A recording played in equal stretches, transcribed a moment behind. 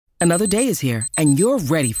Another day is here, and you're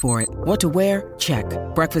ready for it. What to wear? Check.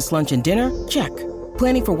 Breakfast, lunch, and dinner? Check.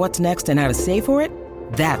 Planning for what's next and how to save for it?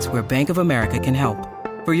 That's where Bank of America can help.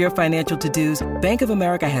 For your financial to-dos, Bank of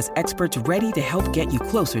America has experts ready to help get you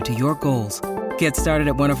closer to your goals. Get started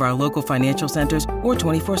at one of our local financial centers or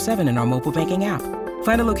 24/7 in our mobile banking app.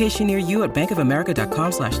 Find a location near you at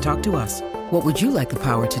bankofamerica.com/talktous. What would you like the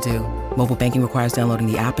power to do? Mobile banking requires downloading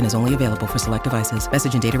the app and is only available for select devices.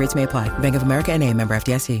 Message and data rates may apply. Bank of America N.A., member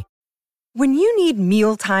FDIC. When you need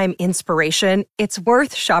mealtime inspiration, it's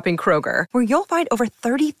worth shopping Kroger, where you'll find over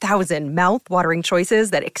 30,000 mouth-watering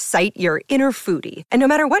choices that excite your inner foodie. And no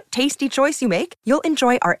matter what tasty choice you make, you'll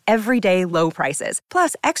enjoy our everyday low prices,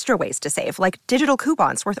 plus extra ways to save, like digital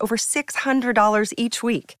coupons worth over $600 each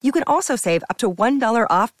week. You can also save up to $1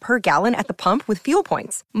 off per gallon at the pump with fuel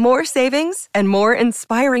points. More savings and more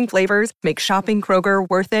inspiring flavors make shopping Kroger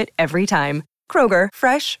worth it every time. Kroger,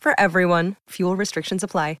 fresh for everyone. Fuel restrictions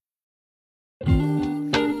apply.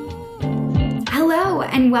 Hello,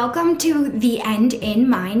 and welcome to the End in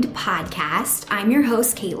Mind podcast. I'm your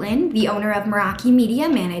host, Caitlin, the owner of Meraki Media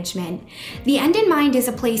Management. The End in Mind is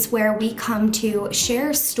a place where we come to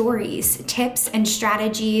share stories, tips, and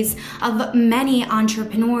strategies of many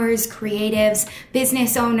entrepreneurs, creatives,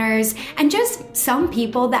 business owners, and just some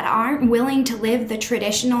people that aren't willing to live the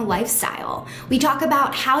traditional lifestyle. We talk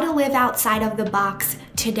about how to live outside of the box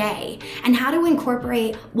today and how to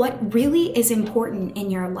incorporate what really is important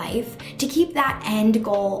in your life to keep that end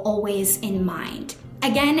goal always in mind.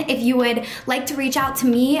 Again, if you would like to reach out to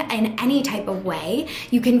me in any type of way,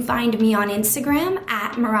 you can find me on Instagram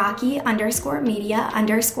at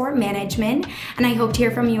Meraki_media_management. And I hope to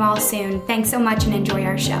hear from you all soon. Thanks so much and enjoy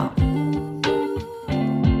our show.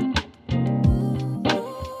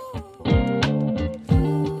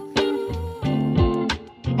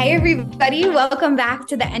 Hey everybody, welcome back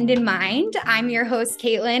to The End in Mind. I'm your host,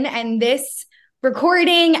 Caitlin, and this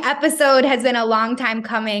recording episode has been a long time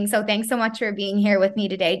coming, so thanks so much for being here with me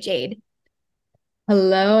today, Jade.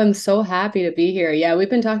 Hello, I'm so happy to be here. Yeah, we've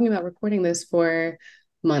been talking about recording this for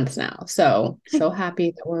months now, so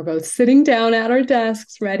happy that we're both sitting down at our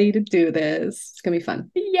desks ready to do this. It's gonna be fun.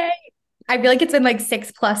 Yay! I feel like it's been like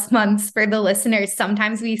 6+ months for the listeners.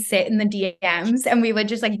 Sometimes we sit in the DMs and we would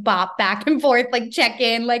just like bop back and forth, like check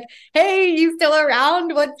in, like, hey, you still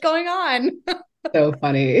around? What's going on? So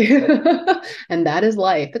funny. And that is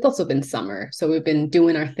life. It's also been summer, so we've been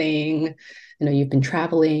doing our thing. I know you've been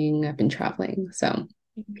traveling. I've been traveling. So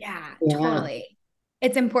yeah, totally.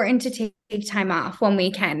 It's important to take time off when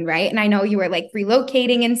we can, right? And I know you were like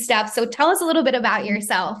relocating and stuff. So tell us a little bit about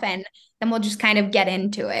yourself and then we'll just kind of get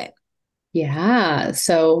into it. Yeah.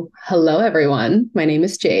 So hello, everyone. My name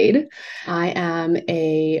is Jade. I am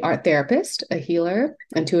a art therapist, a healer,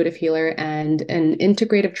 intuitive healer, and an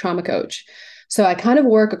integrative trauma coach. So I kind of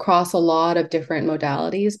work across a lot of different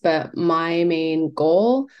modalities, but my main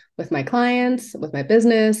goal with my clients, with my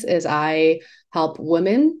business, is I help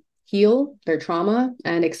women heal their trauma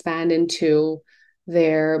and expand into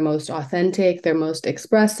their most authentic, their most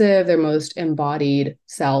expressive, their most embodied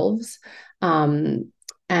selves.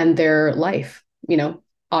 And their life,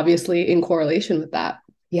 obviously in correlation with that.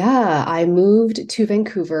 Yeah, I moved to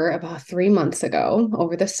Vancouver about 3 months ago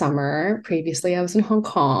over the summer. Previously, I was in Hong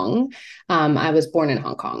Kong. I was born in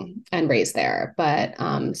Hong Kong and raised there, but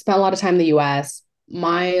spent a lot of time in the US.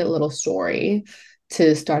 My little story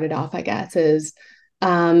to start it off, I guess, is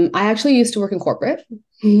I actually used to work in corporate,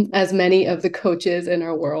 as many of the coaches in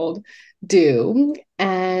our world do.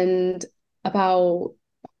 And about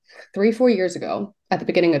 3-4 years ago, at the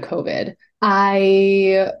beginning of COVID,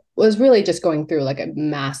 I was really just going through like a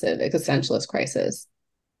massive existentialist crisis.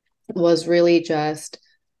 Was really just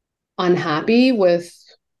unhappy with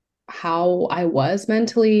how I was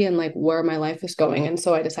mentally and like where my life was going. And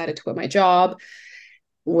so I decided to quit my job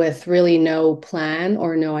with really no plan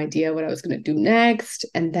or no idea what I was going to do next.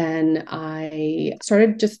 And then I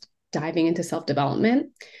started just diving into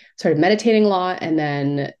self-development, started meditating a lot. And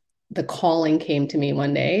then the calling came to me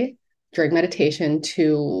one day during meditation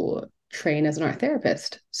to train as an art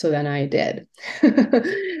therapist. So then I did.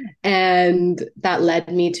 And that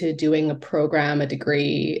led me to doing a program, a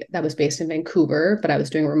degree that was based in Vancouver, but I was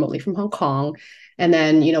doing remotely from Hong Kong. And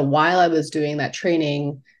then, while I was doing that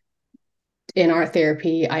training in art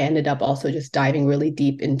therapy, I ended up also just diving really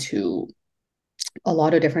deep into a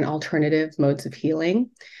lot of different alternative modes of healing,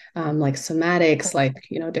 like somatics, like,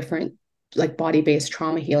 different like body-based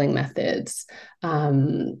trauma healing methods.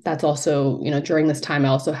 That's also, during this time, I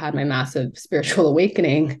also had my massive spiritual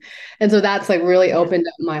awakening. And so that's like really opened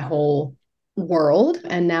up my whole world.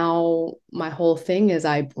 And now my whole thing is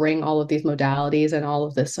I bring all of these modalities and all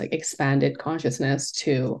of this like expanded consciousness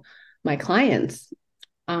to my clients.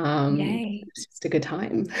 Yay. It's just a good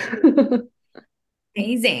time.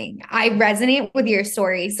 Amazing. I resonate with your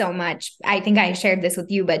story so much. I think I shared this with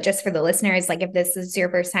you, but just for the listeners, like if this is your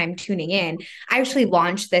first time tuning in, I actually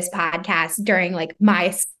launched this podcast during like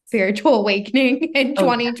my spiritual awakening in Oh,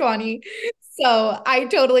 yeah. 2020. So I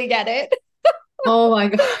totally get it. Oh my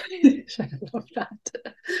gosh. I love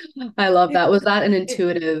that. I love that. Was that an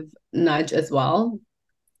intuitive nudge as well?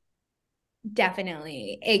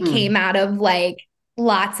 Definitely. It Mm. came out of like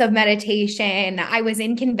lots of meditation. I was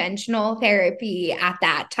in conventional therapy at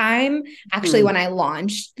that time, actually, Mm. when I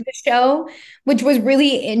launched the show, which was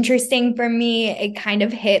really interesting for me. It kind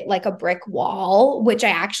of hit like a brick wall, which I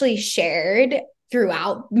actually shared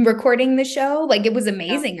throughout recording the show. Like it was Yeah.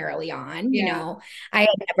 amazing early on, Yeah. I had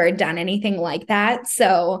never done anything like that.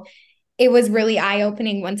 So it was really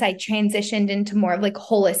eye-opening once I transitioned into more of like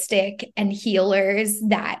holistic and healers,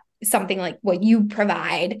 that something like what you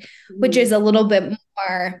provide, which Mm. is a little bit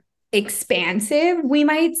more expansive, we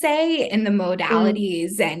might say, in the Mm.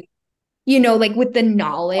 modalities and like with the God.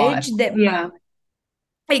 knowledge that Yeah.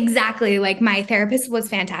 exactly, like my therapist was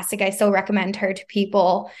fantastic. I still recommend her to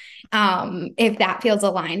people if that feels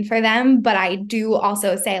aligned for them. But I do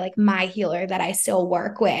also say like my healer that I still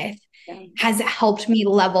work with Yeah. has helped me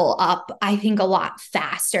level up, I think, a lot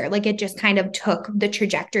faster. Like it just kind of took the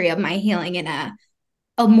trajectory of my healing in a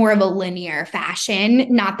more of a linear fashion.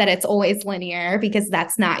 Not that it's always linear because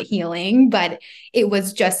that's not healing, but it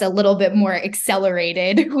was just a little bit more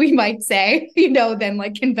accelerated, we might say, than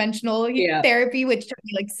like conventional Yeah. therapy, which took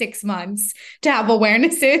me like 6 months to have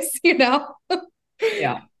awarenesses.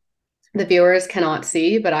 Yeah. The viewers cannot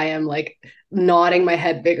see, but I am like nodding my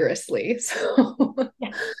head vigorously. So,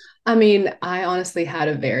 Yeah. I mean, I honestly had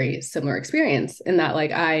a very similar experience in that,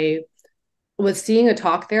 like, I was seeing a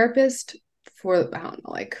talk therapist for, I don't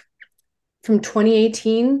know, like from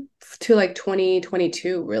 2018 to like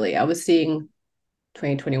 2022, really. I was seeing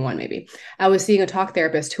 2021, maybe. I was seeing a talk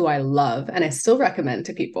therapist who I love and I still recommend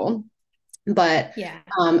to people. But Yeah.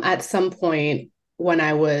 at some point, when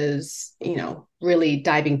I was, really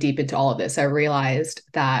diving deep into all of this, I realized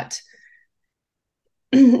that,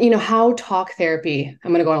 how talk therapy,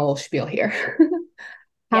 I'm going to go on a little spiel here,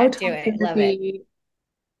 how Yeah. Do talk it. Love it. therapy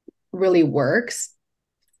really works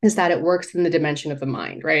is that it works in the dimension of the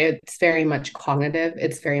mind, right? It's very much cognitive,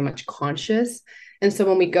 it's very much conscious. And so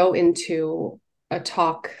when we go into a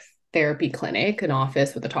talk therapy clinic, an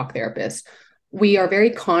office with a talk therapist, we are very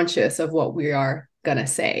conscious of what we are going to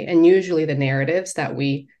say. And usually the narratives that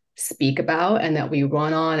we speak about and that we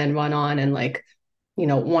run on and like,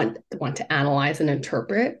 want to analyze and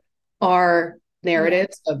interpret are Yeah.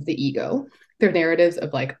 narratives of the ego. They're narratives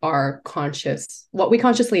of like our conscious, what we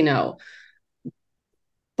consciously know.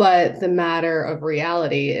 But the matter of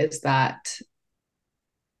reality is that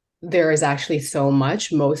there is actually so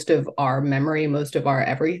much, most of our memory, most of our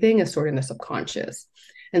everything is stored in the subconscious.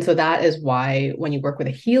 And so that is why when you work with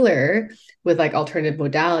a healer with like alternative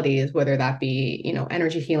modalities, whether that be,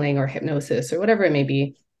 energy healing or hypnosis or whatever it may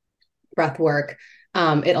be, breath work,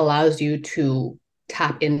 it allows you to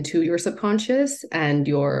tap into your subconscious and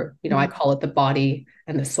your, I call it the body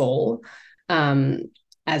and the soul, um,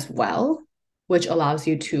 as well, which allows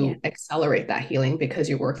you Yeah. to accelerate that healing because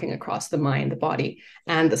you're working across the mind, the body,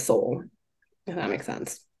 and the soul, if that makes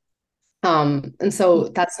sense. And so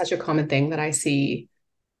that's such a common thing that I see,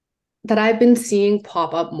 that I've been seeing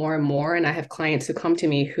pop up more and more. And I have clients who come to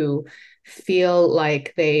me who feel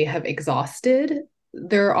like they have exhausted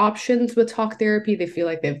their options with talk therapy. They feel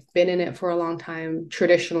like they've been in it for a long time,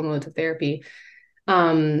 traditional modes of therapy.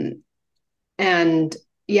 Um, and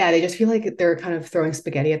yeah, they just feel like they're kind of throwing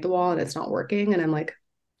spaghetti at the wall and it's not working. And I'm like,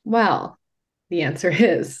 well, the answer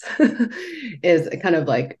is is kind of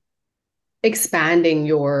like expanding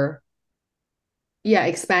your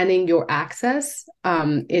expanding your access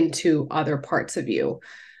into other parts of you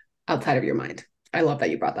outside of your mind. I love that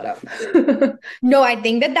you brought that up. No, I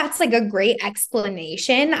think that that's like a great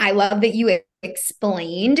explanation. I love that you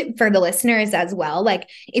explained for the listeners as well. Like,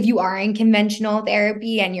 if you are in conventional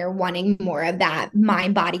therapy and you're wanting more of that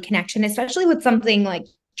mind body connection, especially with something like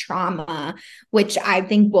trauma, which I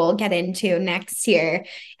think we'll get into next year.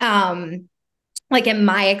 Like in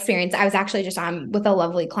my experience, I was actually just on with a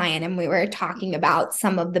lovely client and we were talking about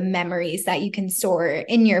some of the memories that you can store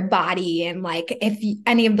in your body. And like, if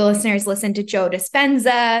any of the listeners listen to Joe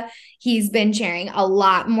Dispenza, he's been sharing a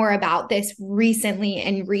lot more about this recently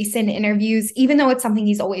in recent interviews, even though it's something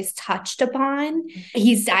he's always touched upon.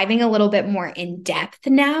 He's diving a little bit more in depth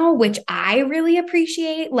now, which I really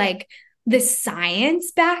appreciate. Like, the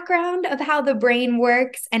science background of how the brain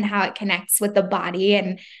works and how it connects with the body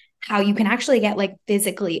and how you can actually get like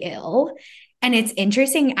physically ill. And it's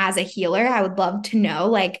interesting as a healer, I would love to know,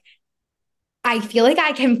 like, I feel like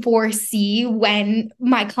I can foresee when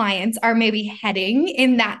my clients are maybe heading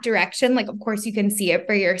in that direction. Like, of course, you can see it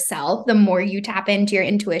for yourself the more you tap into your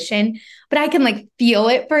intuition, but I can like feel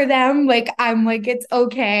it for them. Like, I'm like, it's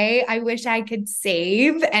okay. I wish I could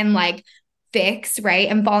save and like fix, right?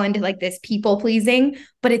 And fall into like this people pleasing,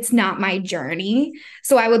 but it's not my journey.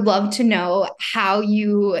 So I would love to know how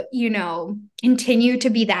you continue to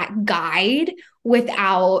be that guide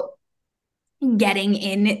without getting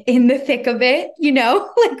in the thick of it,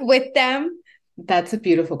 like with them. That's a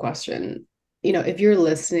beautiful question. If you're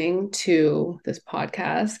listening to this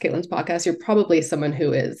podcast, Caitlin's podcast, you're probably someone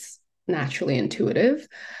who is naturally intuitive.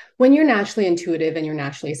 When you're naturally intuitive and you're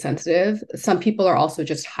naturally sensitive, some people are also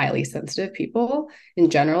just highly sensitive people.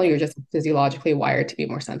 In general, you're just physiologically wired to be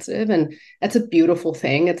more sensitive. And that's a beautiful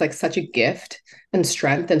thing. It's like such a gift and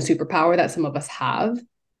strength and superpower that some of us have.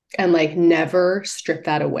 And like never strip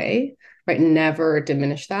that away, right? Never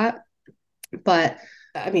diminish that. But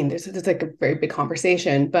I mean, there's like a very big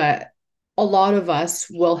conversation, but a lot of us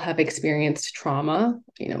will have experienced trauma.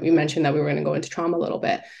 We mentioned that we were going to go into trauma a little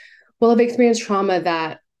bit. We'll have experienced trauma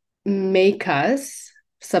that make us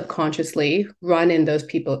subconsciously run in those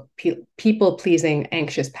people pleasing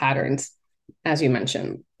anxious patterns, as you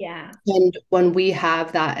mentioned. Yeah. And when we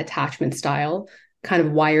have that attachment style kind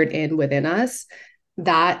of wired in within us,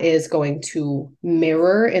 that is going to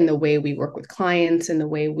mirror in the way we work with clients, in the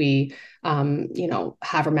way we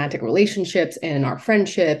have romantic relationships, in our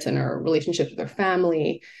friendships, and our relationships with our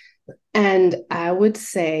family. And I would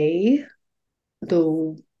say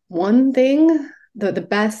the one thing, the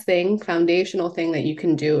best thing, foundational thing that you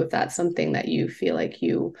can do, if that's something that you feel like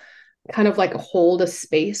you kind of like hold a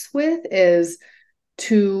space with, is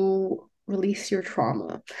to release your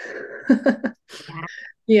trauma. Yeah.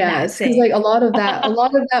 Yes, because like a lot of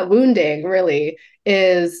that wounding really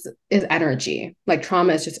is energy. Like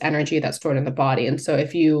trauma is just energy that's stored in the body. And so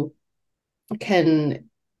if you can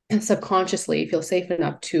subconsciously feel safe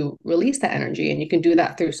enough to release that energy, and you can do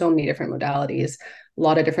that through so many different modalities, a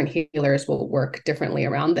lot of different healers will work differently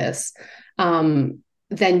around this, then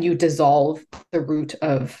you dissolve the root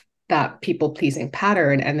of that people pleasing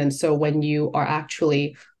pattern. And then so when you are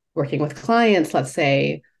actually working with clients, let's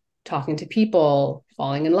say talking to people,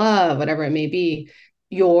 falling in love, whatever it may be,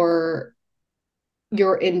 your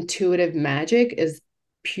intuitive magic is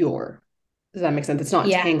pure. Does that make sense? It's not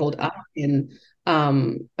Yeah. tangled up in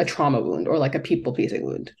a trauma wound or like a people pleasing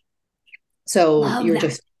wound. So Love you're that.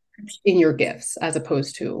 just in your gifts, as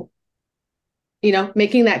opposed to,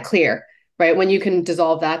 making that clear, right? When you can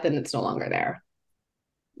dissolve that, then it's no longer there.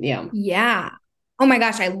 Yeah. Yeah. Oh my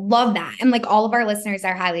gosh, I love that. And like all of our listeners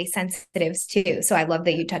are highly sensitives too. So I love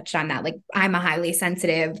that you touched on that. Like I'm a highly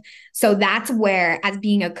sensitive. So that's where, as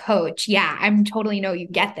being a coach, yeah, I'm totally know you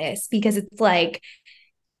get this, because it's like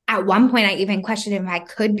at one point I even questioned if I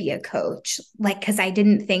could be a coach, like, because I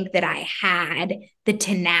didn't think that I had the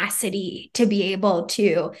tenacity to be able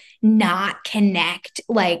to not connect,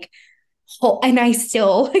 like, and I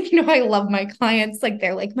still, I love my clients, like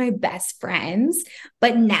they're like my best friends.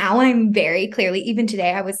 But now I'm very clearly, even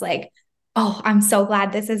today, I was like, oh, I'm so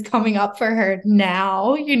glad this is coming up for her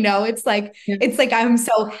now. It's like I'm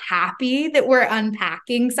so happy that we're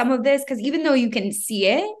unpacking some of this, because even though you can see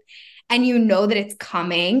it and you know that it's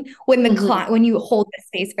coming, when the client, when you hold the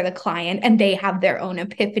space for the client and they have their own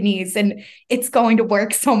epiphanies, and it's going to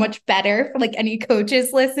work so much better for like any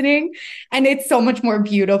coaches listening. And it's so much more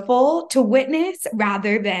beautiful to witness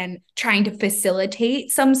rather than trying to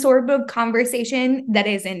facilitate some sort of conversation that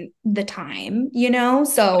isn't the time.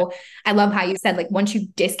 So I love how you said, like, once you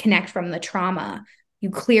disconnect from the trauma, you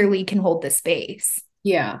clearly can hold the space.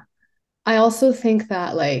 Yeah. I also think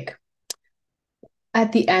that like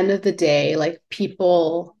at the end of the day, like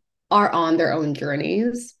people are on their own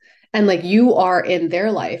journeys, and like you are in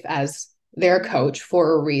their life as their coach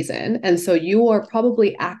for a reason. And so you are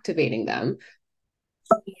probably activating them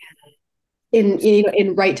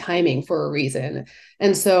in right timing for a reason.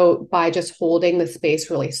 And so by just holding the space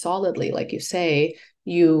really solidly, like you say,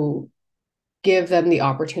 you give them the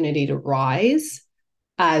opportunity to rise,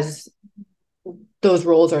 as those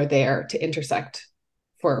roles are there to intersect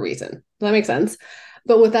for a reason. Does that make sense?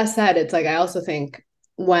 But with that said, it's like I also think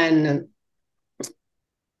when I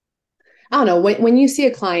don't know, when you see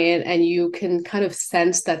a client and you can kind of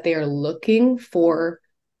sense that they are looking for,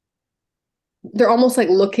 they're almost like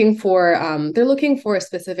looking for they're looking for a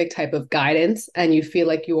specific type of guidance, and you feel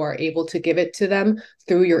like you are able to give it to them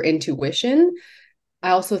through your intuition.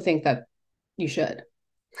 I also think that you should,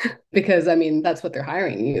 because I mean, that's what they're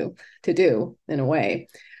hiring you to do in a way.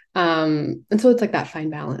 And so it's like that fine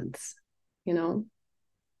balance, you know?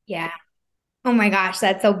 Yeah. Oh my gosh,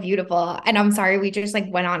 that's so beautiful. And I'm sorry we just like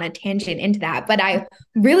went on a tangent into that, but I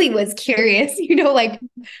really was curious, like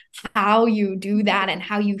how you do that and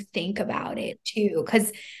how you think about it too.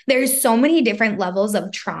 Because there's so many different levels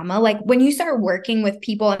of trauma. Like when you start working with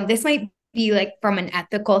people, and this might be like from an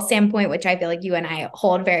ethical standpoint, which I feel like you and I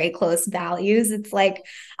hold very close values. It's like,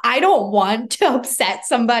 I don't want to upset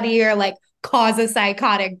somebody or like cause a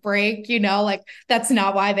psychotic break, like that's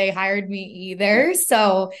not why they hired me either.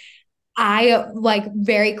 So I like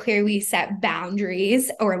very clearly set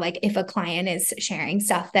boundaries, or like if a client is sharing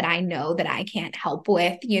stuff that I know that I can't help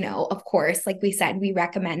with, of course, like we said, we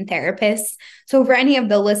recommend therapists. So for any of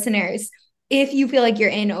the listeners, if you feel like you're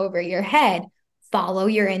in over your head, follow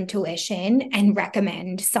your intuition and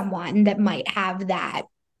recommend someone that might have that,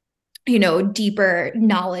 deeper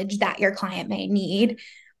knowledge that your client may need.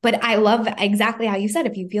 But I love exactly how you said,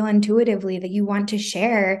 if you feel intuitively that you want to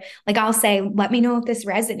share, like I'll say, let me know if this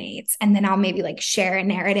resonates. And then I'll maybe like share a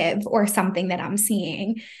narrative or something that I'm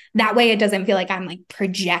seeing. That way it doesn't feel like I'm like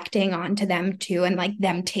projecting onto them too, and like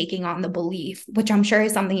them taking on the belief, which I'm sure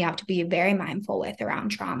is something you have to be very mindful with around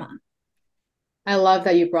trauma. I love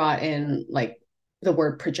that you brought in like the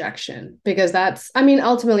word projection, because that's, I mean,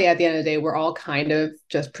 ultimately at the end of the day, we're all kind of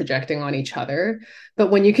just projecting on each other.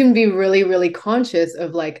 But when you can be really, really conscious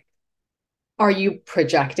of like, are you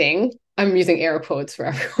projecting? I'm using air quotes for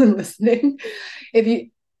everyone listening.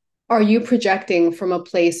 Are you projecting from a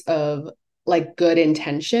place of like good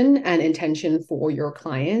intention and intention for your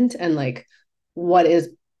client, and like what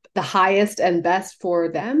is the highest and best for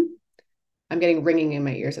them? I'm getting ringing in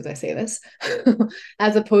my ears as I say this,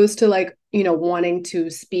 as opposed to like, wanting to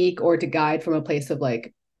speak or to guide from a place of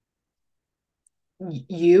like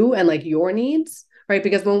you and like your needs, right?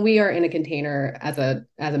 Because when we are in a container as a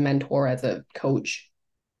mentor, as a coach,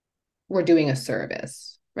 we're doing a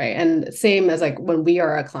service, right? And same as like when we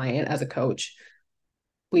are a client as a coach,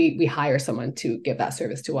 we hire someone to give that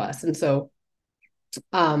service to us. And so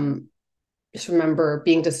just remember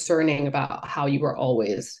being discerning about how you were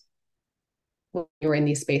always, when you're in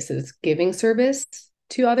these spaces, giving service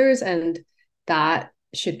to others. And that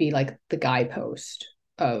should be like the guidepost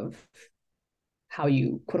of how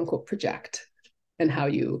you quote unquote project and how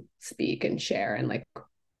you speak and share, and like,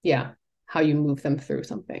 yeah, how you move them through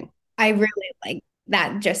something. I really like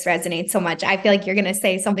that, just resonates so much. I feel like you're going to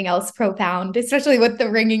say something else profound, especially with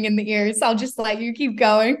the ringing in the ears. I'll just let you keep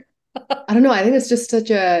going. I don't know. I think it's just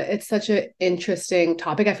such an interesting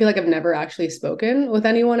topic. I feel like I've never actually spoken with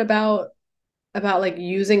anyone about like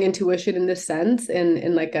using intuition in this sense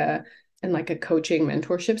in like a coaching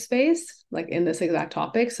mentorship space, like in this exact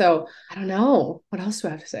topic. So I don't know. What else do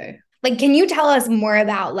I have to say? Like, can you tell us more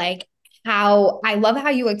about like how, I love how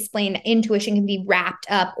you explain intuition can be wrapped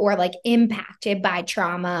up or like impacted by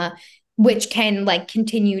trauma, which can like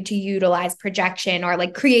continue to utilize projection or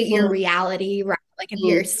like create your reality, right? Like if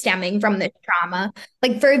you're stemming from this trauma,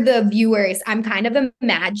 like for the viewers, I'm kind of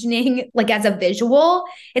imagining like as a visual,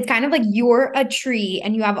 it's kind of like you're a tree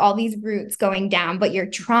and you have all these roots going down, but your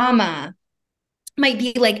trauma might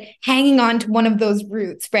be like hanging on to one of those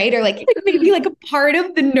roots, right? Or like maybe like a part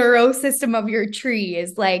of the neurosystem of your tree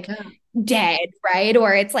is like dead, right?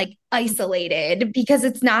 Or it's like isolated, because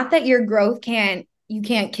it's not that your growth you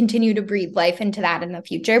can't continue to breathe life into that in the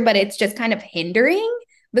future, but it's just kind of hindering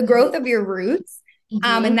the growth of your roots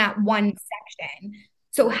in that one section.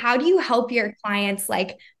 So how do you help your clients?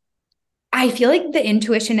 Like, I feel like the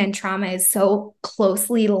intuition and trauma is so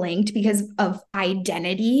closely linked because of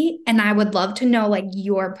identity. And I would love to know like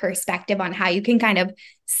your perspective on how you can kind of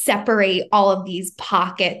separate all of these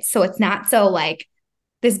pockets so it's not so like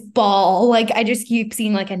this ball. Like I just keep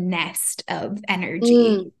seeing like a nest of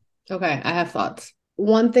energy. Okay, I have thoughts.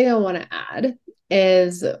 One thing I want to add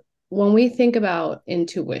is when we think about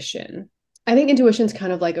intuition, I think intuition is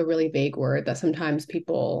kind of like a really vague word that sometimes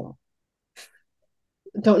people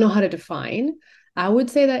don't know how to define. I would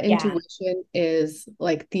say that intuition is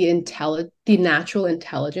like the natural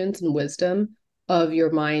intelligence and wisdom of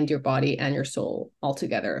your mind, your body, and your soul all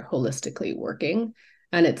together holistically working.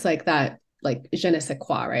 And it's like that, like je ne sais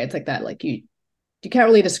quoi, right? It's like that, like you can't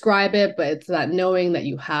really describe it, but it's that knowing that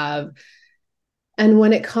you have. And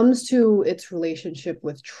when it comes to its relationship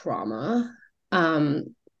with trauma,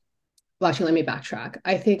 well, actually, let me backtrack.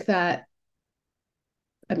 I think that,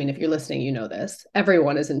 I mean, if you're listening, you know this.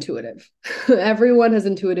 Everyone is intuitive. Everyone has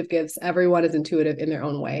intuitive gifts. Everyone is intuitive in their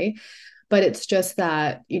own way. But it's just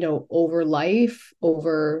that, over life,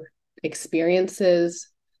 over experiences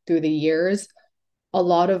through the years, a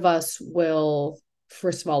lot of us will,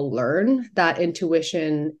 first of all, learn that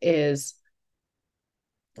intuition is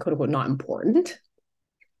quote unquote not important,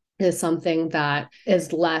 is something that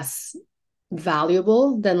is less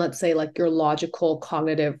valuable than, let's say, like your logical,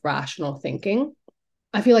 cognitive, rational thinking.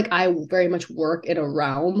 I feel like I very much work in a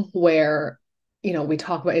realm where, we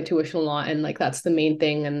talk about intuition a lot, and like that's the main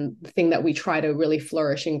thing and the thing that we try to really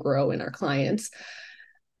flourish and grow in our clients.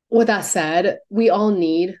 With that said, we all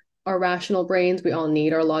need our rational brains, we all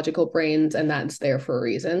need our logical brains, and that's there for a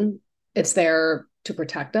reason. It's there to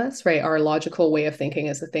protect us, right? Our logical way of thinking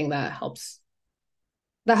is the thing that helps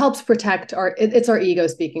protect it's our ego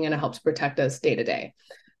speaking, and it helps protect us day to day.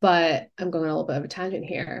 But I'm going on a little bit of a tangent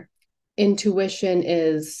here. Intuition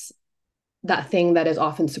is that thing that is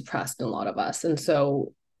often suppressed in a lot of us. And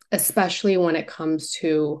so, especially when it comes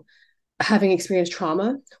to having experienced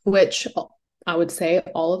trauma, which I would say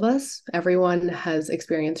all of us, everyone has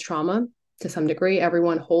experienced trauma to some degree.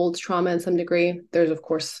 Everyone holds trauma in some degree. There's, of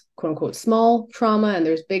course, quote unquote, small trauma, and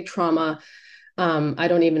there's big trauma. I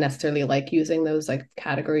don't even necessarily like using those like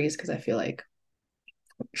categories, because I feel like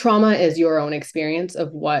trauma is your own experience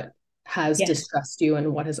of what has distressed you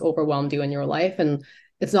and what has overwhelmed you in your life. And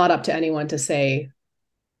it's not up to anyone to say,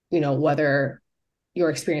 whether your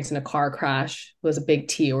experience in a car crash was a big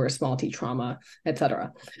T or a small T trauma,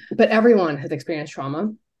 etc. But everyone has experienced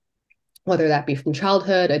trauma, whether that be from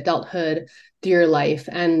childhood, adulthood, through your life.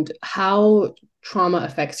 And how trauma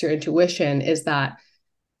affects your intuition is that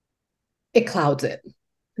it clouds it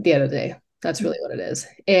at the end of the day. That's really what it is.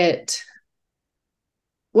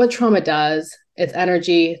 What trauma does, it's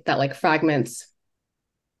energy that like fragments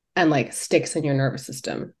and like sticks in your nervous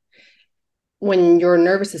system. When your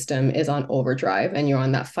nervous system is on overdrive and you're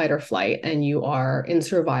on that fight or flight and you are in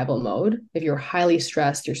survival mode, if you're highly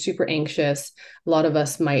stressed, you're super anxious, a lot of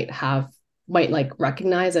us might like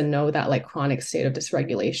recognize and know that like chronic state of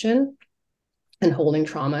dysregulation and holding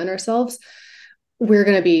trauma in ourselves. We're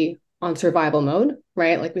going to be on survival mode,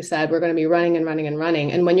 right? Like we said, we're going to be running and running and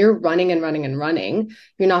running. And when you're running and running and running,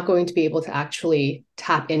 you're not going to be able to actually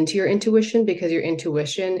tap into your intuition, because your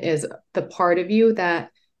intuition is the part of you that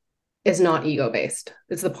is not ego-based.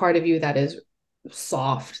 It's the part of you that is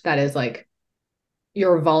soft, that is like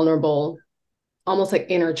your vulnerable, almost like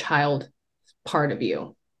inner child part of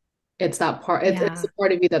you. It's that part, it's the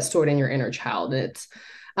part of you that's stored in your inner child. And it's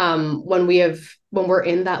when we're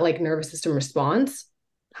in that like nervous system response,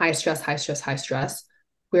 high stress, high stress, high stress,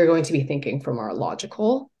 we're going to be thinking from our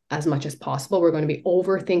logical as much as possible. We're going to be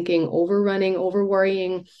overthinking, overrunning, over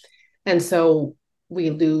worrying. And so we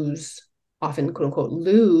often quote unquote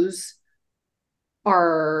lose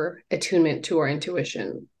our attunement to our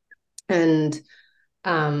intuition. And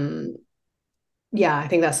I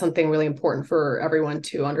think that's something really important for everyone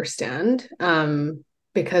to understand,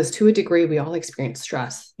 because to a degree we all experience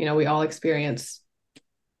stress. We all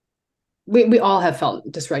have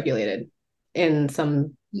felt dysregulated in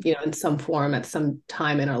some in some form at some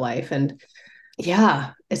time in our life. And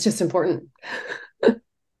it's just important.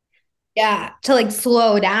 To like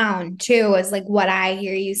slow down too is like what I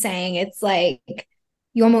hear you saying. It's like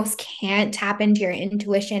you almost can't tap into your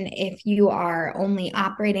intuition if you are only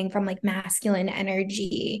operating from like masculine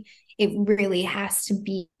energy. It really has to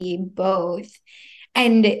be both.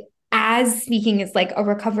 And as speaking as like a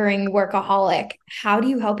recovering workaholic, how do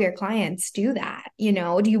you help your clients do that?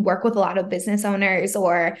 Do you work with a lot of business owners,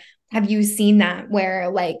 or have you seen that where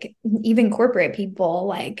like even corporate people,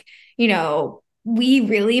 like, we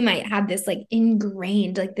really might have this like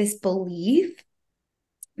ingrained, like this belief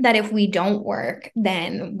that if we don't work,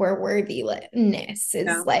 then we're worthiness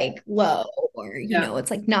is like low, or, it's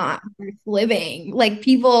like not worth living. Like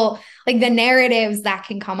people, like the narratives that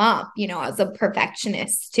can come up, as a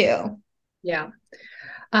perfectionist too. Yeah.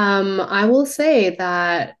 I will say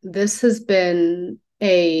that this has been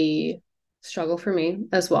a struggle for me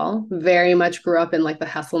as well. Very much grew up in like the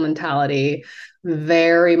hustle mentality,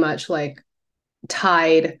 very much like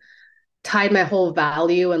tied my whole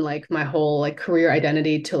value and like my whole like career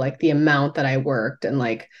identity to like the amount that I worked. And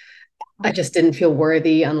like I just didn't feel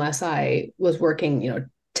worthy unless I was working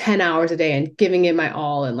 10 hours a day and giving it my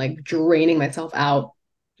all and like draining myself out.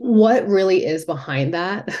 What really is behind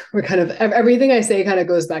that? We're kind of everything I say kind of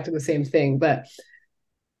goes back to the same thing, but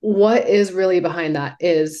what is really behind that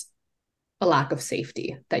is a lack of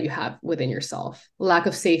safety that you have within yourself, lack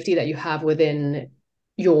of safety that you have within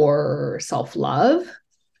your self-love,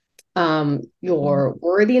 your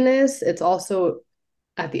worthiness. It's also,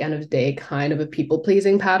 at the end of the day, kind of a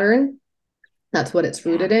people-pleasing pattern. That's what it's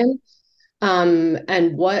rooted in.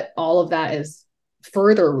 And what all of that is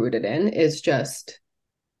further rooted in is just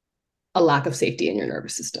a lack of safety in your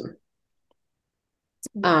nervous system.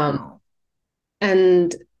 Um, Wow.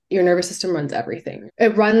 and your nervous system runs everything.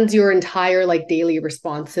 It runs your entire like daily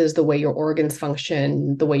responses, the way your organs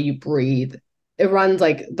function, the way you breathe. It runs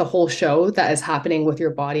like the whole show that is happening with your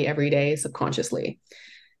body every day subconsciously.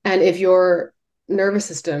 And if your nervous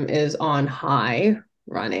system is on high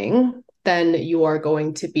running, then you are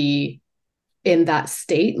going to be in that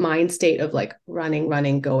mind state of like running,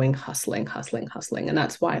 running, going, hustling, hustling, hustling. And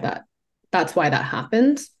that's why that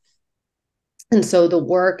happens. And so the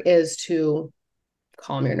work is to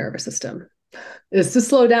calm your nervous system, is to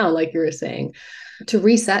slow down, like you were saying, to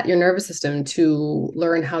reset your nervous system, to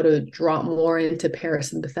learn how to drop more into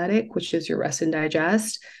parasympathetic, which is your rest and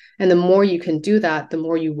digest. And the more you can do that, the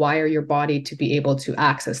more you wire your body to be able to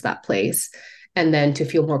access that place and then to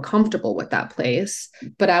feel more comfortable with that place.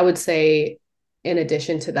 But I would say, in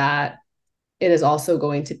addition to that, it is also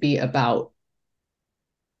going to be about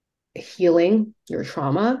healing your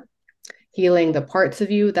trauma, healing the parts of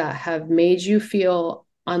you that have made you feel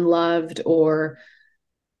unloved or,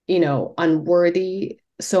 unworthy,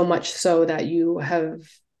 so much so that you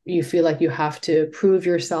feel like you have to prove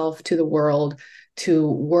yourself to the world, to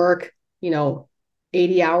work,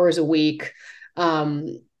 80 hours a week.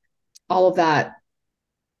 All of that,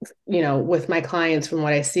 with my clients, from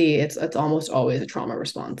what I see, it's almost always a trauma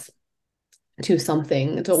response to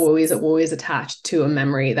something. It's always attached to a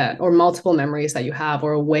memory that, or multiple memories that you have,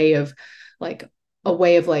 or like a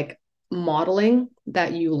way of like modeling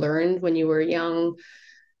that you learned when you were young.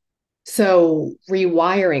 So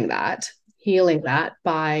rewiring that, healing that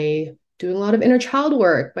by doing a lot of inner child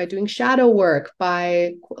work, by doing shadow work,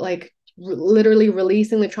 by like literally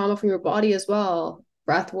releasing the trauma from your body as well,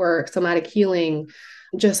 breath work, somatic healing,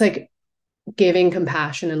 just like giving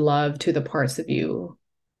compassion and love to the parts of you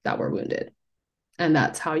that were wounded. And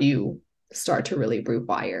that's how you start to really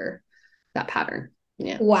rewire that pattern.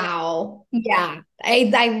 Yeah. Wow. Yeah.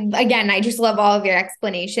 I just love all of your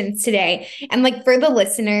explanations today. And like for the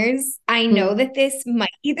listeners, I know Mm. that this might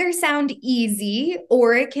either sound easy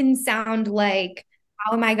or it can sound like,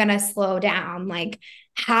 how am I going to slow down? Like,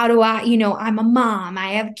 how do I'm a mom,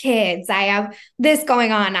 I have kids, I have this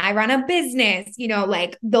going on, I run a business,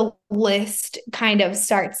 like the list kind of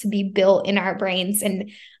starts to be built in our brains.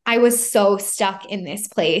 And I was so stuck in this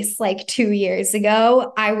place like 2 years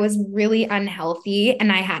ago. I was really unhealthy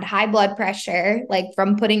and I had high blood pressure, like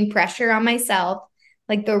from putting pressure on myself.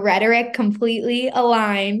 Like the rhetoric completely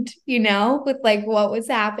aligned, with like what was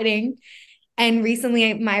happening. And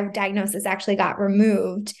recently, my diagnosis actually got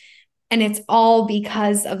removed. And it's all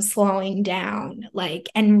because of slowing down, like,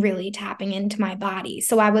 and really tapping into my body.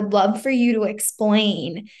 So I would love for you to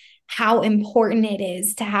explain how important it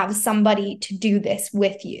is to have somebody to do this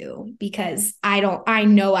with you, because I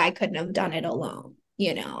know I couldn't have done it alone.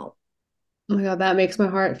 Oh my God, that makes my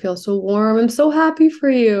heart feel so warm. I'm so happy for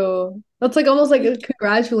you. That's like almost like a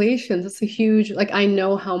congratulations. It's a huge, like, I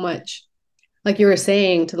know how much, like you were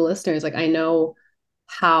saying to the listeners, like, I know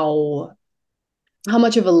how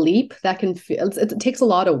much of a leap that can feel. It takes a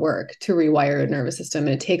lot of work to rewire a nervous system.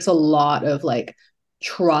 And it takes a lot of like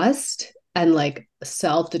trust and like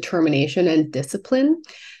self-determination and discipline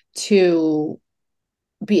to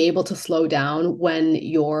be able to slow down when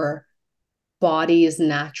your body's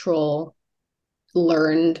not natural,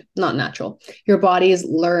 your body's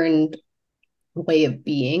learned way of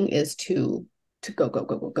being is to go, go,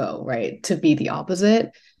 go, go, go, right? To be the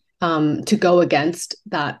opposite, to go against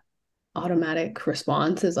that automatic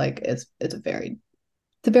response is like it's a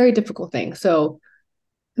very difficult thing. So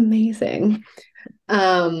amazing.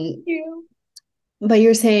 Um, You. but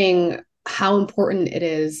you're saying how important it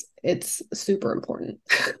is. It's super important.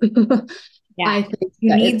 Yeah. I think You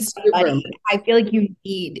that need it's super somebody. important. I feel like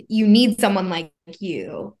you need someone like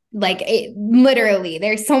you. Like it literally,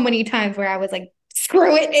 there's so many times where I was like,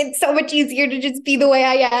 screw it. It's so much easier to just be the way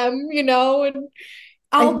I am. And I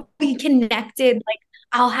I'll be connected. Like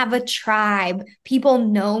I'll have a tribe. People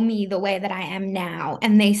know me the way that I am now,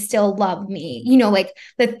 and they still love me. Like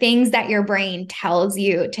the things that your brain tells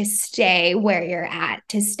you to stay where you're at,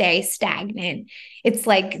 to stay stagnant. It's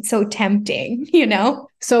like so tempting. I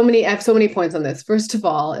have so many points on this. First of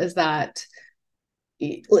all, is that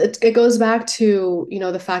it goes back to,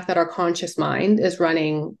 the fact that our conscious mind is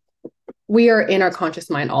running. We are in our conscious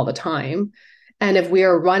mind all the time. And if we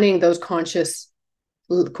are running those conscious,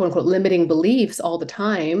 quote unquote, limiting beliefs all the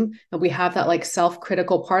time, and we have that like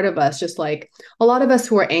self-critical part of us, just like a lot of us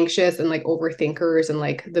who are anxious and like overthinkers and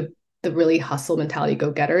like the really hustle mentality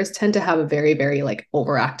go-getters tend to have a very, very like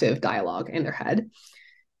overactive dialogue in their head.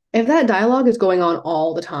 If that dialogue is going on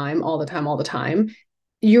all the time, all the time, all the time,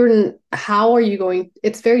 how are you going?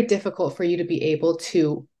 It's very difficult for you to be able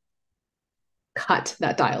to cut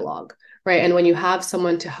that dialogue, right? And when you have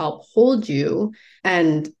someone to help hold you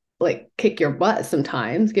and like kick your butt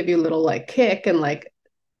sometimes, give you a little like kick and like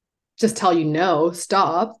just tell you no,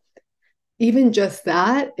 stop, even just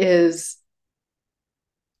that is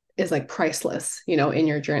like priceless, you know, in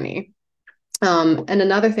your journey. And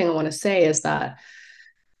another thing I want to say is that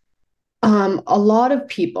a lot of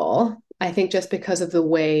people, I think just because of the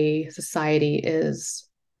way society is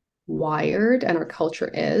wired and our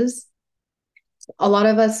culture is, a lot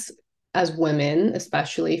of us as women,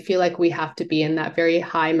 especially, feel like we have to be in that very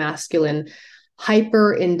high masculine,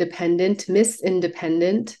 hyper independent, miss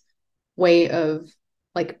independent way of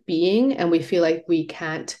like being. And we feel like we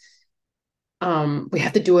can't, we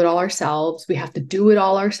have to do it all ourselves. We have to do it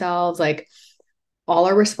all ourselves, like all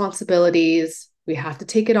our responsibilities. We have to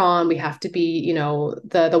take it on. We have to be, you know,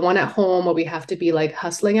 the one at home, or we have to be like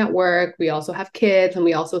hustling at work. We also have kids, and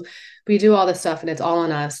we do all this stuff, and it's all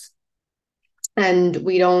on us. And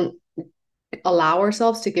we don't allow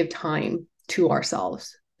ourselves to give time to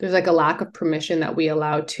ourselves. There's like a lack of permission that we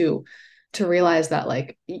allow to realize that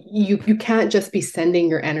like you can't just be sending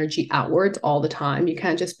your energy outwards all the time. You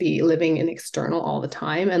can't just be living in external all the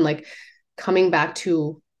time. And like coming back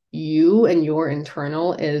to you and your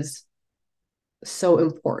internal is so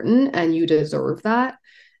important, and you deserve that.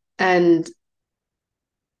 And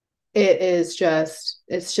it's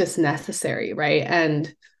just necessary, right?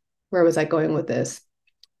 And where was I going with this?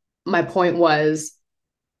 My point was,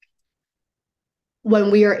 when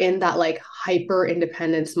we are in that like hyper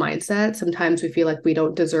independence mindset, sometimes we feel like we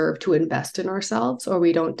don't deserve to invest in ourselves, or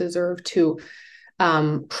we don't deserve to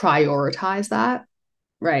prioritize that,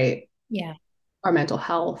 right? Yeah. Our mental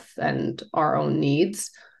health and our own needs.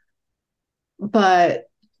 But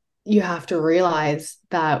you have to realize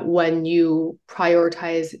that when you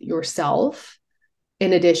prioritize yourself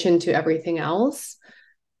in addition to everything else,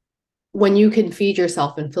 when you can feed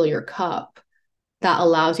yourself and fill your cup, that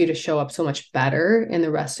allows you to show up so much better in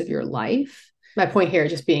the rest of your life. My point here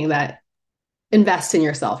just being that invest in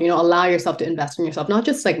yourself, you know, allow yourself to invest in yourself, not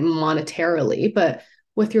just like monetarily, but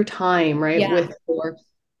with your time, right? Yeah. With your,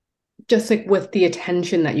 just like with the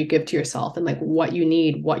attention that you give to yourself, and like what you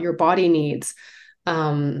need, what your body needs,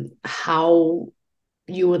 how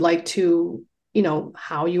you would like to, you know,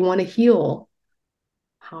 how you want to heal,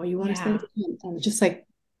 how you want to spend time, and just like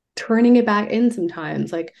turning it back in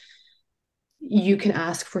sometimes. Like you can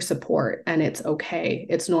ask for support, and it's okay.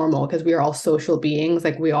 It's normal, because we are all social beings.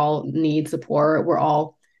 Like we all need support. We're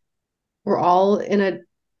all in a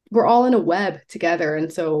we're all in a web together.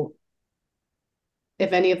 And so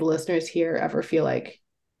if any of the listeners here ever feel like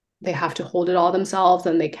they have to hold it all themselves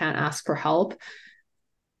and they can't ask for help,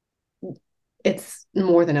 it's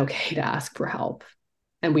more than okay to ask for help.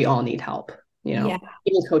 And we all need help, you know. Yeah.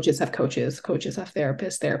 Even coaches have coaches, coaches have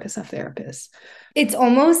therapists, therapists have therapists. It's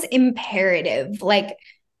almost imperative. Like,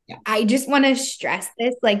 Yeah. I just want to stress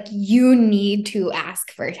this, like you need to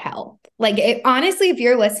ask for help. Like honestly, if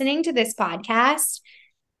you're listening to this podcast,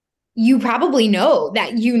 you probably know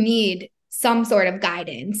that you need some sort of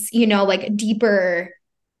guidance, you know, like a deeper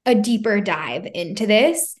dive into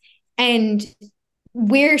this. And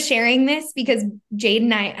we're sharing this because Jade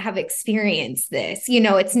and I have experienced this. You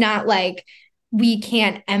know, it's not like we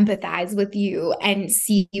can't empathize with you and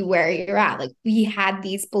see where you're at. Like we had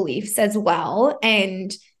these beliefs as well.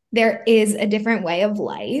 And there is a different way of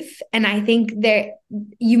life. And I think that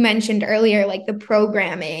you mentioned earlier, like the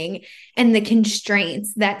programming and the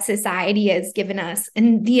constraints that society has given us,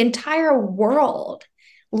 and the entire world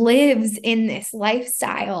lives in this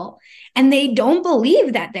lifestyle, and they don't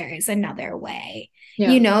believe that there is another way,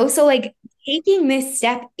 Yeah. you know? So like taking this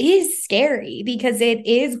step is scary because it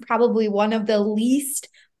is probably one of the least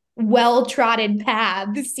well-trodden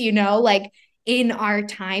paths, you know, like in our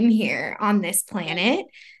time here on this planet.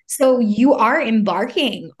 So you are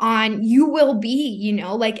embarking on, you will be, you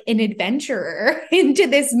know, like an adventurer into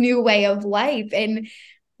this new way of life, and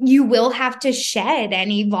you will have to shed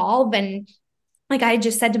and evolve. And like I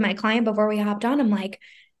just said to my client before we hopped on, I'm like,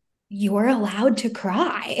 you're allowed to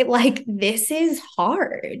cry. Like, this is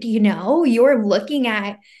hard, you know? You're looking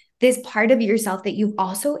at this part of yourself that you've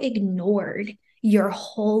also ignored your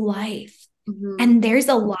whole life. Mm-hmm. And there's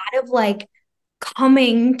a lot of like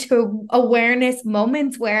coming to awareness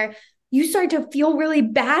moments where you start to feel really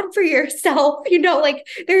bad for yourself, you know, like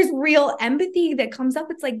there's real empathy that comes up.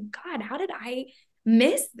 It's like, God, how did I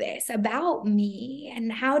miss this about me?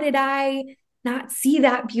 And how did I not see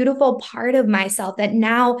that beautiful part of myself that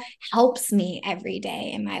now helps me every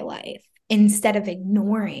day in my life instead of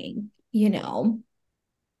ignoring, you know?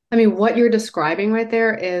 I mean, what you're describing right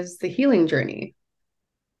there is the healing journey.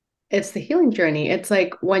 It's the healing journey. It's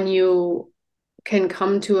like when you can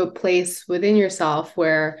come to a place within yourself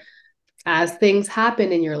where as things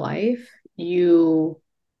happen in your life, you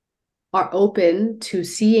are open to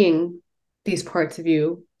seeing these parts of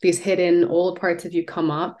you, these hidden old parts of you come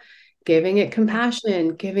up, giving it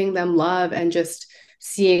compassion, giving them love, and just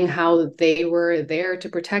seeing how they were there to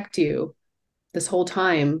protect you this whole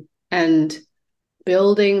time, and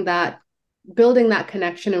building that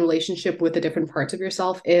connection and relationship with the different parts of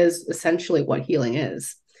yourself is essentially what healing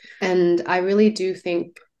is. And I really do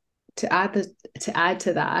think to add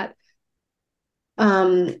to that,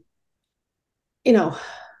 you know,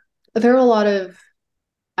 there are a lot of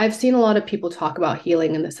I've seen a lot of people talk about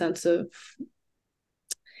healing in the sense of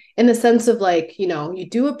like, you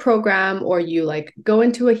do a program, or you like go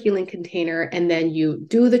into a healing container, and then you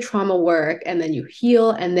do the trauma work, and then you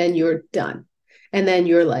heal, and then you're done. And then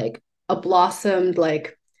you're like a blossomed,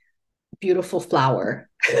 like beautiful flower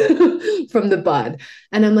from the bud.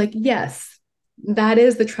 And I'm like, yes, that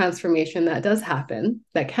is the transformation that does happen,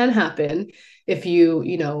 that can happen if you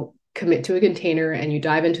commit to a container and you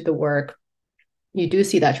dive into the work. You do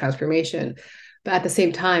see that transformation. But at the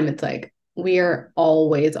same time, it's like we are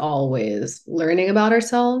always, always learning about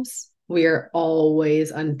ourselves. We are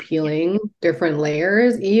always unpeeling different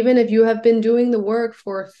layers. Even if you have been doing the work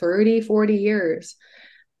for 30, 40 years,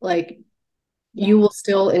 like you will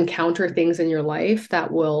still encounter things in your life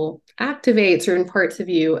that will activate certain parts of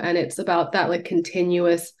you. And it's about that like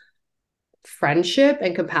continuous friendship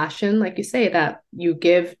and compassion, like you say, that you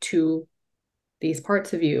give to these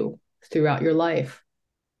parts of you throughout your life,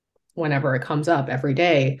 whenever it comes up every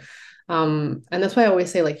day. And that's why I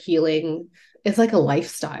always say like healing is like a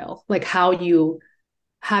lifestyle, like how you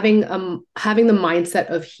having the mindset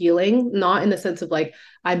of healing, not in the sense of like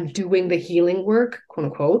I'm doing the healing work, quote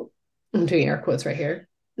unquote. I'm doing air quotes right here.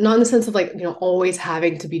 Not in the sense of like, always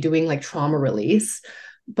having to be doing like trauma release,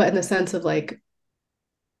 but in the sense of like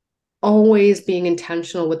always being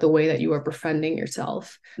intentional with the way that you are befriending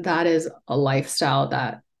yourself. That is a lifestyle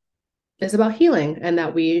that is about healing, and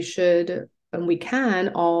that we should and we can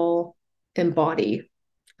all embody.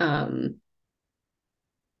 I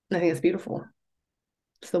think it's beautiful.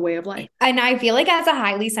 It's the way of life. And I feel like as a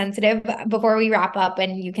highly sensitive, before we wrap up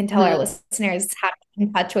and you can tell our listeners how to get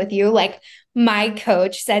in touch with you, like my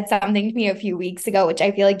coach said something to me a few weeks ago, which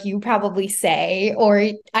I feel like you probably say, or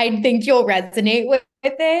I think you'll resonate with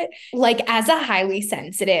it. Like as a highly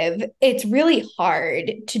sensitive, it's really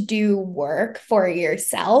hard to do work for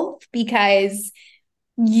yourself because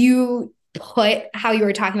you put how you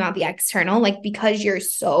were talking about the external, like because you're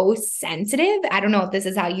so sensitive. I don't know if this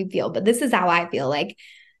is how you feel, but this is how I feel. Like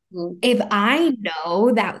if I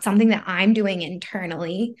know that something that I'm doing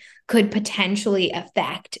internally could potentially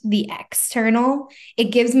affect the external, it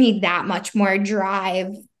gives me that much more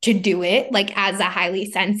drive to do it, like as a highly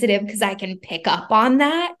sensitive, because I can pick up on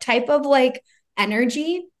that type of like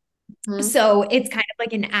energy. So it's kind of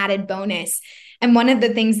like an added bonus. And one of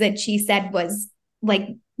the things that she said was like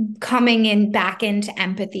coming in back into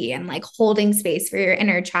empathy and like holding space for your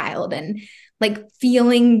inner child and like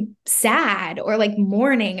feeling sad or like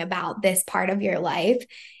mourning about this part of your life,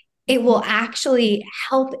 it will actually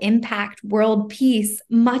help impact world peace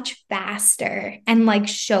much faster and like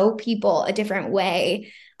show people a different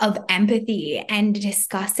way of empathy and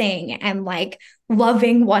discussing and like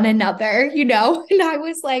loving one another, And I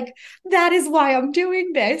was like, that is why I'm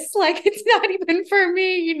doing this. Like, it's not even for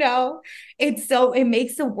me, it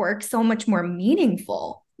makes the work so much more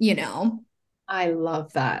meaningful. I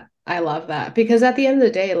love that. I love that because at the end of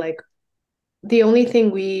the day, like the only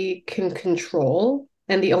thing we can control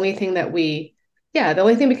and the only thing we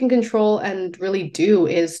can control and really do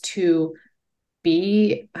is to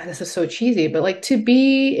be, this is so cheesy, but like to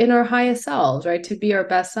be in our highest selves, right? To be our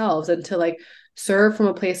best selves and to like serve from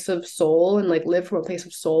a place of soul and like live from a place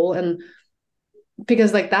of soul. And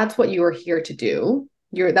because like that's what you are here to do.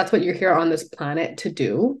 That's what you're here on this planet to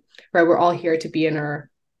do, right? We're all here to be in our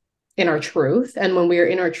truth. And when we are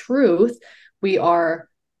in our truth, we are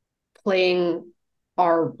playing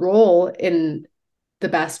our role in the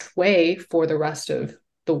best way for the rest of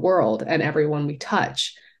the world and everyone we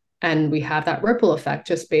touch. And we have that ripple effect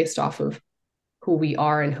just based off of who we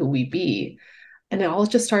are and who we be. And it all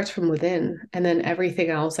just starts from within. And then everything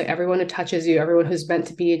else, like everyone who touches you, everyone who's meant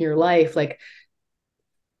to be in your life, like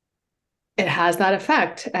it has that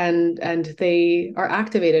effect and they are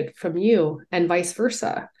activated from you and vice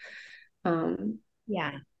versa.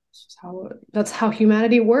 Yeah. That's how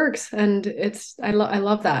humanity works. And I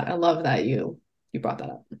love that. I love that you brought that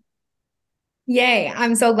up. Yay.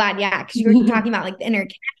 I'm so glad. Yeah. Because you were talking about like the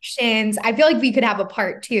interconnections. I feel like we could have a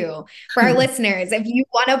part two for our listeners. If you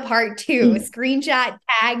want a part two, screenshot,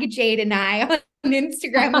 tag Jade and I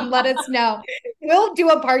Instagram and let us know. We'll do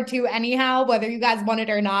a part 2 anyhow, whether you guys want it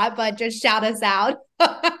or not, but just shout us out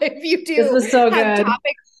if you do. This was so have good.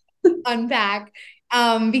 Topics to unpack.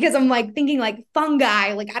 Because I'm like thinking like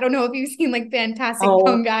fungi. Like, I don't know if you've seen like Fantastic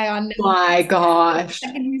Fungi on Netflix. My gosh. The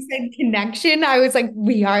second you said connection, I was like,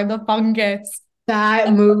 we are the fungus.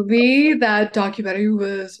 That movie, that documentary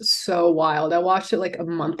was so wild. I watched it like a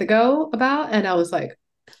month ago and I was like,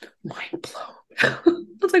 mind blown. I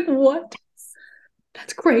was like, what?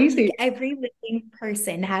 That's crazy. Like, every living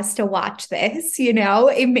person has to watch this, you know?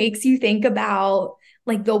 It makes you think about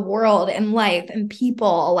like the world and life and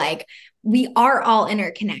people. Like, we are all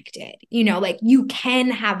interconnected, you know, like you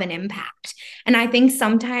can have an impact. And I think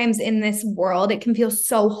sometimes in this world, it can feel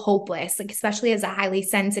so hopeless, like especially as a highly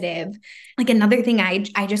sensitive. Like another thing,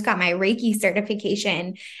 I just got my Reiki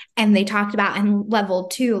certification, and they talked about in level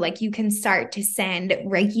 2, like you can start to send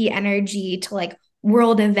Reiki energy to like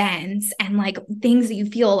world events and like things that you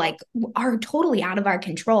feel like are totally out of our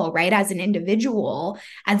control, right? As an individual,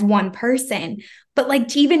 as one person, but like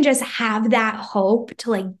to even just have that hope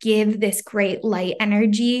to like give this great light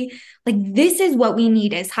energy, like this is what we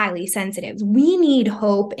need as highly sensitives. We need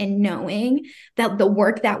hope in knowing that the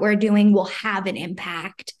work that we're doing will have an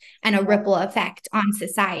impact and a ripple effect on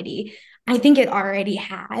society. I think it already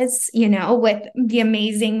has, you know, with the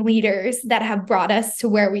amazing leaders that have brought us to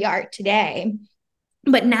where we are today.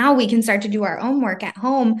 But now we can start to do our own work at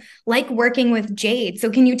home, like working with Jade. So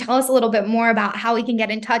can you tell us a little bit more about how we can get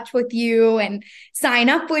in touch with you and sign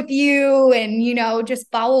up with you and, you know, just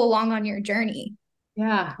follow along on your journey?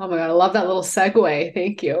 Yeah. Oh my God. I love that little segue.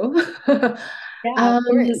 Thank you. Yeah, of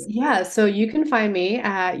course. Yeah. So you can find me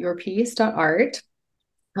at yourpeace.art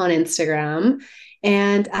on Instagram.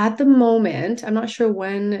 And at the moment, I'm not sure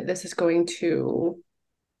when this is going to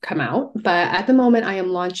come out, but at the moment I am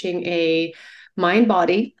launching a mind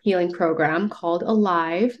body healing program called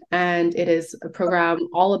Alive. And it is a program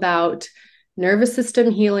all about nervous system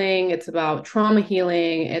healing. It's about trauma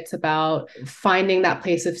healing. It's about finding that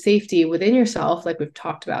place of safety within yourself, like we've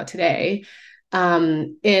talked about today,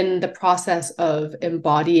 in the process of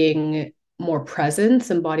embodying more presence,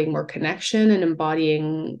 embodying more connection, and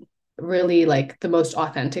embodying really like the most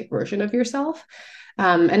authentic version of yourself.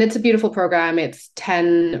 And it's a beautiful program. It's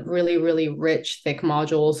 10 really, really rich, thick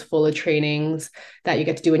modules full of trainings that you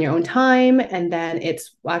get to do in your own time. And then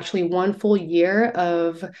it's actually 1 full year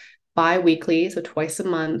of bi-weekly, so twice a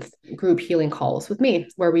month, group healing calls with me,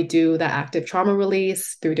 where we do that active trauma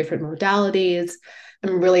release through different modalities.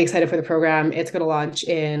 I'm really excited for the program. It's going to launch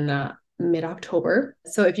in mid-October.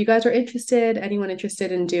 So if you guys are interested, anyone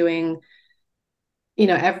interested in doing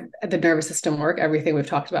the nervous system work, everything we've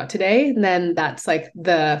talked about today, then that's like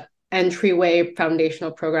the entryway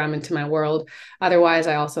foundational program into my world. Otherwise,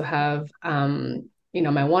 I also have, my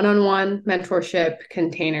one-on-one mentorship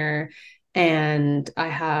container, and I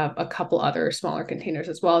have a couple other smaller containers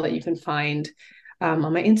as well that you can find on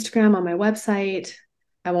my Instagram, on my website.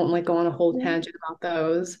 I won't like go on a whole tangent about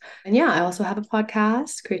those. And yeah, I also have a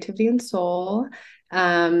podcast, Creativity and Soul,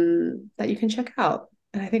 that you can check out.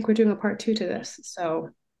 And I think we're doing a part 2 to this. So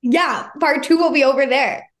yeah, part 2 will be over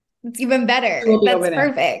there. It's even better. That's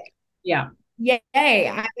perfect. Yeah. Yay.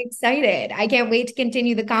 I'm excited. I can't wait to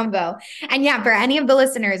continue the convo. And yeah, for any of the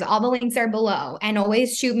listeners, all the links are below. And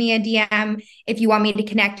always shoot me a DM if you want me to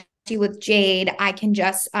connect you with Jade. I can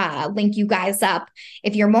just link you guys up.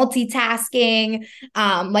 If you're multitasking,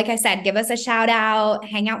 like I said, give us a shout out,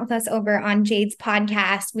 hang out with us over on Jade's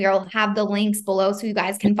podcast. We'll have the links below so you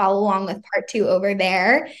guys can follow along with part 2 over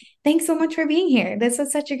there. Thanks so much for being here. This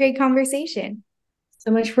was such a great conversation.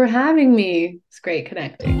 So much for having me. It's great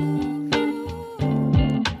connecting.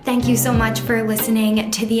 Thank you so much for listening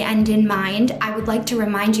to The End in Mind. I would like to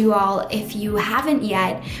remind you all, if you haven't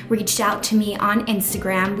yet reached out to me on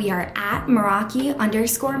Instagram, we are at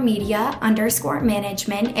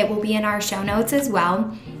Meraki_media_management. It will be in our show notes as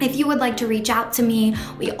well. If you would like to reach out to me,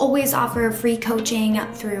 we always offer free coaching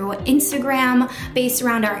through Instagram based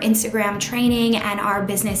around our Instagram training and our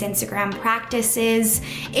business Instagram practices.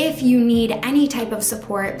 If you need any type of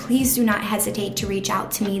support, please do not hesitate to reach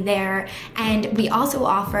out to me there. And we also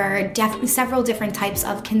offer several different types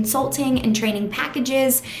of consulting and training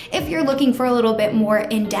packages if you're looking for a little bit more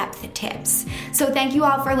in-depth tips. So thank you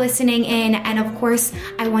all for listening in. And of course,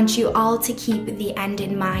 I want you all to keep the end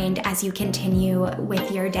in mind as you continue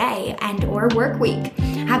with your day and or work week.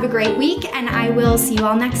 Have a great week, and I will see you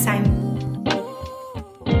all next time.